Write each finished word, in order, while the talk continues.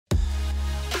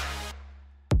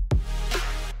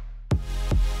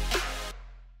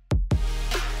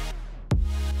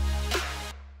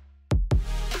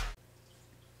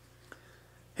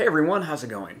Hey everyone, how's it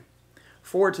going?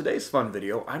 For today's fun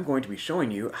video, I'm going to be showing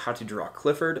you how to draw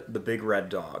Clifford the big red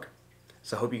dog.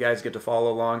 So I hope you guys get to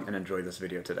follow along and enjoy this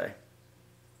video today.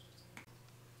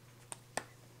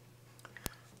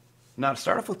 Now to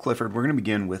start off with Clifford, we're going to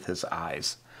begin with his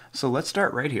eyes. So let's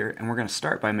start right here, and we're going to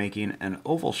start by making an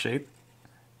oval shape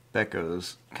that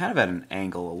goes kind of at an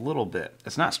angle a little bit.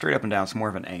 It's not straight up and down, it's more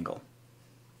of an angle.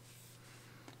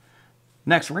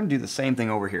 Next, we're going to do the same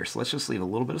thing over here. So let's just leave a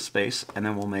little bit of space, and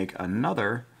then we'll make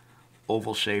another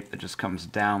oval shape that just comes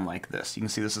down like this. You can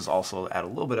see this is also at a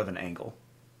little bit of an angle.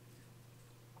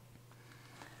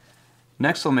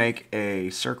 Next, we'll make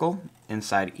a circle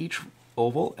inside each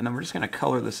oval, and then we're just going to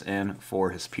color this in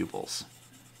for his pupils.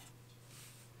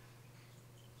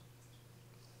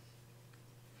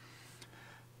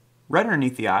 Right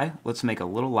underneath the eye, let's make a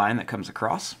little line that comes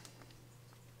across.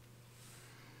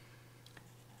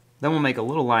 Then we'll make a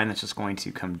little line that's just going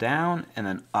to come down and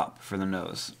then up for the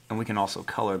nose. And we can also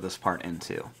color this part in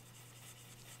too.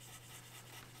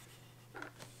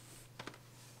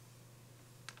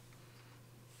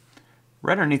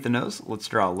 Right underneath the nose, let's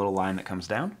draw a little line that comes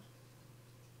down.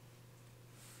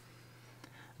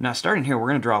 Now starting here, we're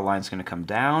going to draw a line that's going to come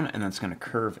down and then it's going to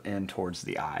curve in towards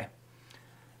the eye.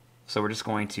 So we're just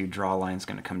going to draw a line that's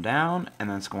going to come down and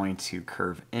then it's going to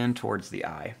curve in towards the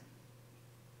eye.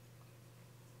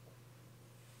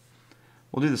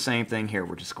 We'll do the same thing here.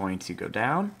 We're just going to go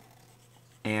down,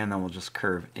 and then we'll just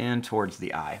curve in towards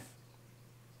the eye.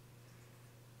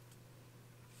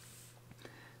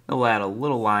 Then we'll add a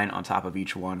little line on top of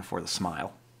each one for the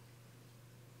smile.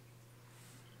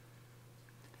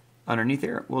 Underneath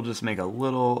here, we'll just make a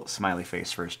little smiley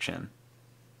face for his chin.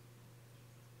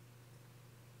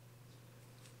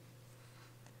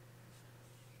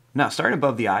 Now, starting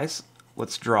above the eyes,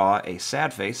 let's draw a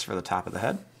sad face for the top of the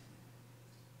head.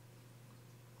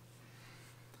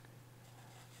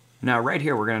 Now right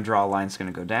here we're going to draw a line that's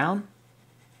going to go down,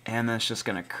 and then it's just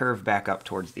going to curve back up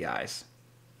towards the eyes.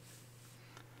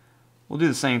 We'll do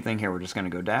the same thing here. We're just going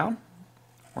to go down.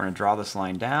 We're going to draw this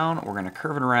line down. We're going to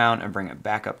curve it around and bring it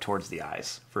back up towards the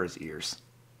eyes for his ears.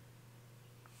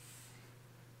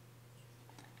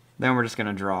 Then we're just going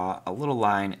to draw a little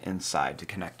line inside to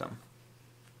connect them.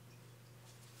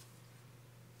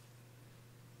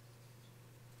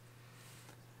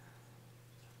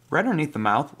 Right underneath the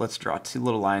mouth, let's draw two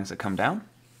little lines that come down.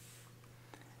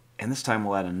 And this time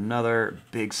we'll add another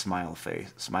big smiley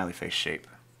face shape.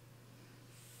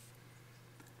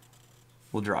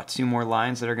 We'll draw two more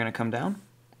lines that are going to come down,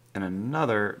 and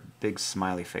another big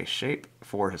smiley face shape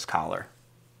for his collar.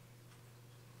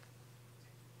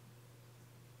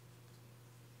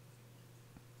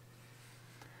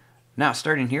 Now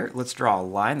starting here, let's draw a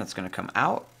line that's going to come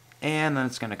out, and then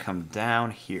it's going to come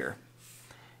down here.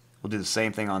 We'll do the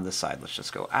same thing on this side. Let's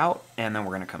just go out, and then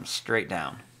we're going to come straight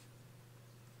down.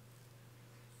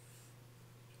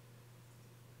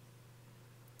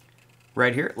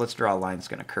 Right here, let's draw a line that's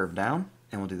going to curve down,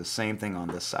 and we'll do the same thing on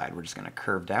this side. We're just going to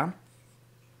curve down.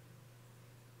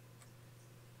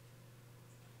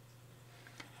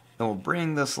 Then we'll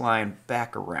bring this line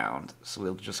back around. So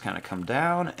we'll just kind of come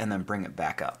down and then bring it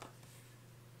back up.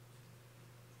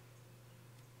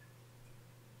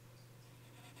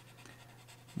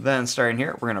 Then starting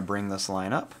here, we're going to bring this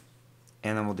line up,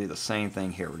 and then we'll do the same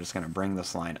thing here. We're just going to bring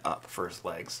this line up for his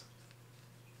legs.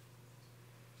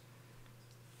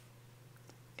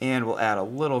 And we'll add a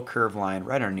little curved line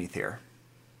right underneath here.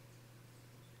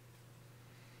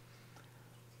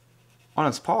 On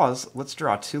his paws, let's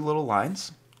draw two little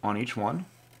lines on each one,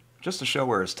 just to show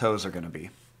where his toes are going to be.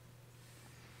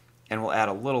 And we'll add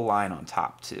a little line on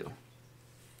top too.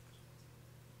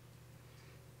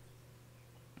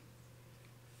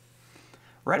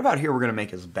 Right about here, we're going to make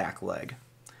his back leg.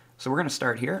 So we're going to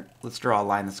start here. Let's draw a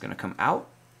line that's going to come out,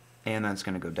 and then it's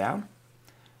going to go down.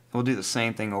 And we'll do the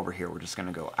same thing over here. We're just going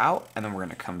to go out, and then we're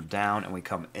going to come down, and we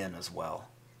come in as well.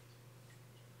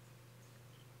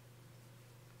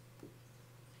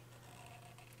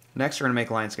 Next, we're going to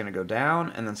make a line that's going to go down,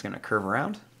 and then it's going to curve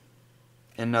around.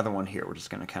 Another one here. We're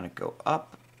just going to kind of go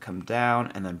up, come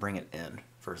down, and then bring it in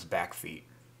for his back feet.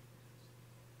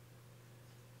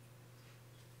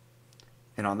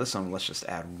 And on this one, let's just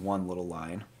add one little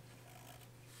line.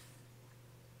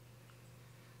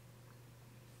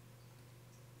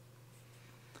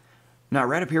 Now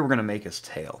right up here, we're going to make his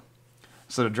tail.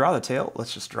 So to draw the tail,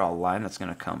 let's just draw a line that's going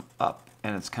to come up.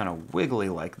 And it's kind of wiggly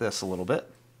like this a little bit.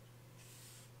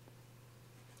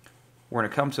 We're going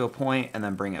to come to a point and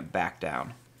then bring it back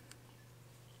down.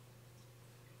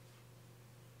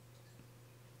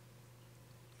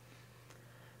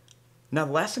 Now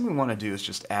the last thing we want to do is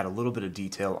just add a little bit of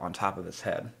detail on top of his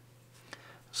head.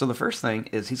 So the first thing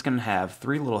is he's going to have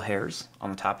 3 little hairs on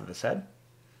the top of his head.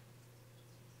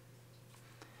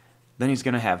 Then he's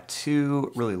going to have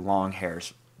 2 really long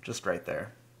hairs just right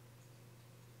there.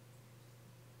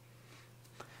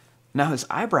 Now his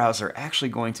eyebrows are actually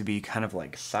going to be kind of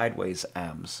like sideways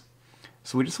M's.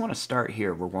 So we just want to start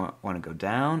here. We want to go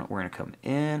down, we're going to come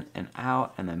in and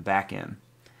out and then back in.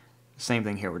 Same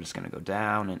thing here, we're just going to go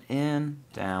down and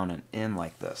in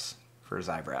like this for his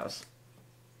eyebrows.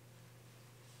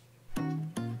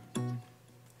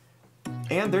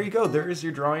 And there you go, there is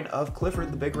your drawing of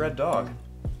Clifford the Big Red Dog.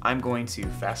 I'm going to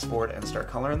fast forward and start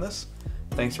coloring this.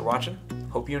 Thanks for watching,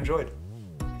 hope you enjoyed.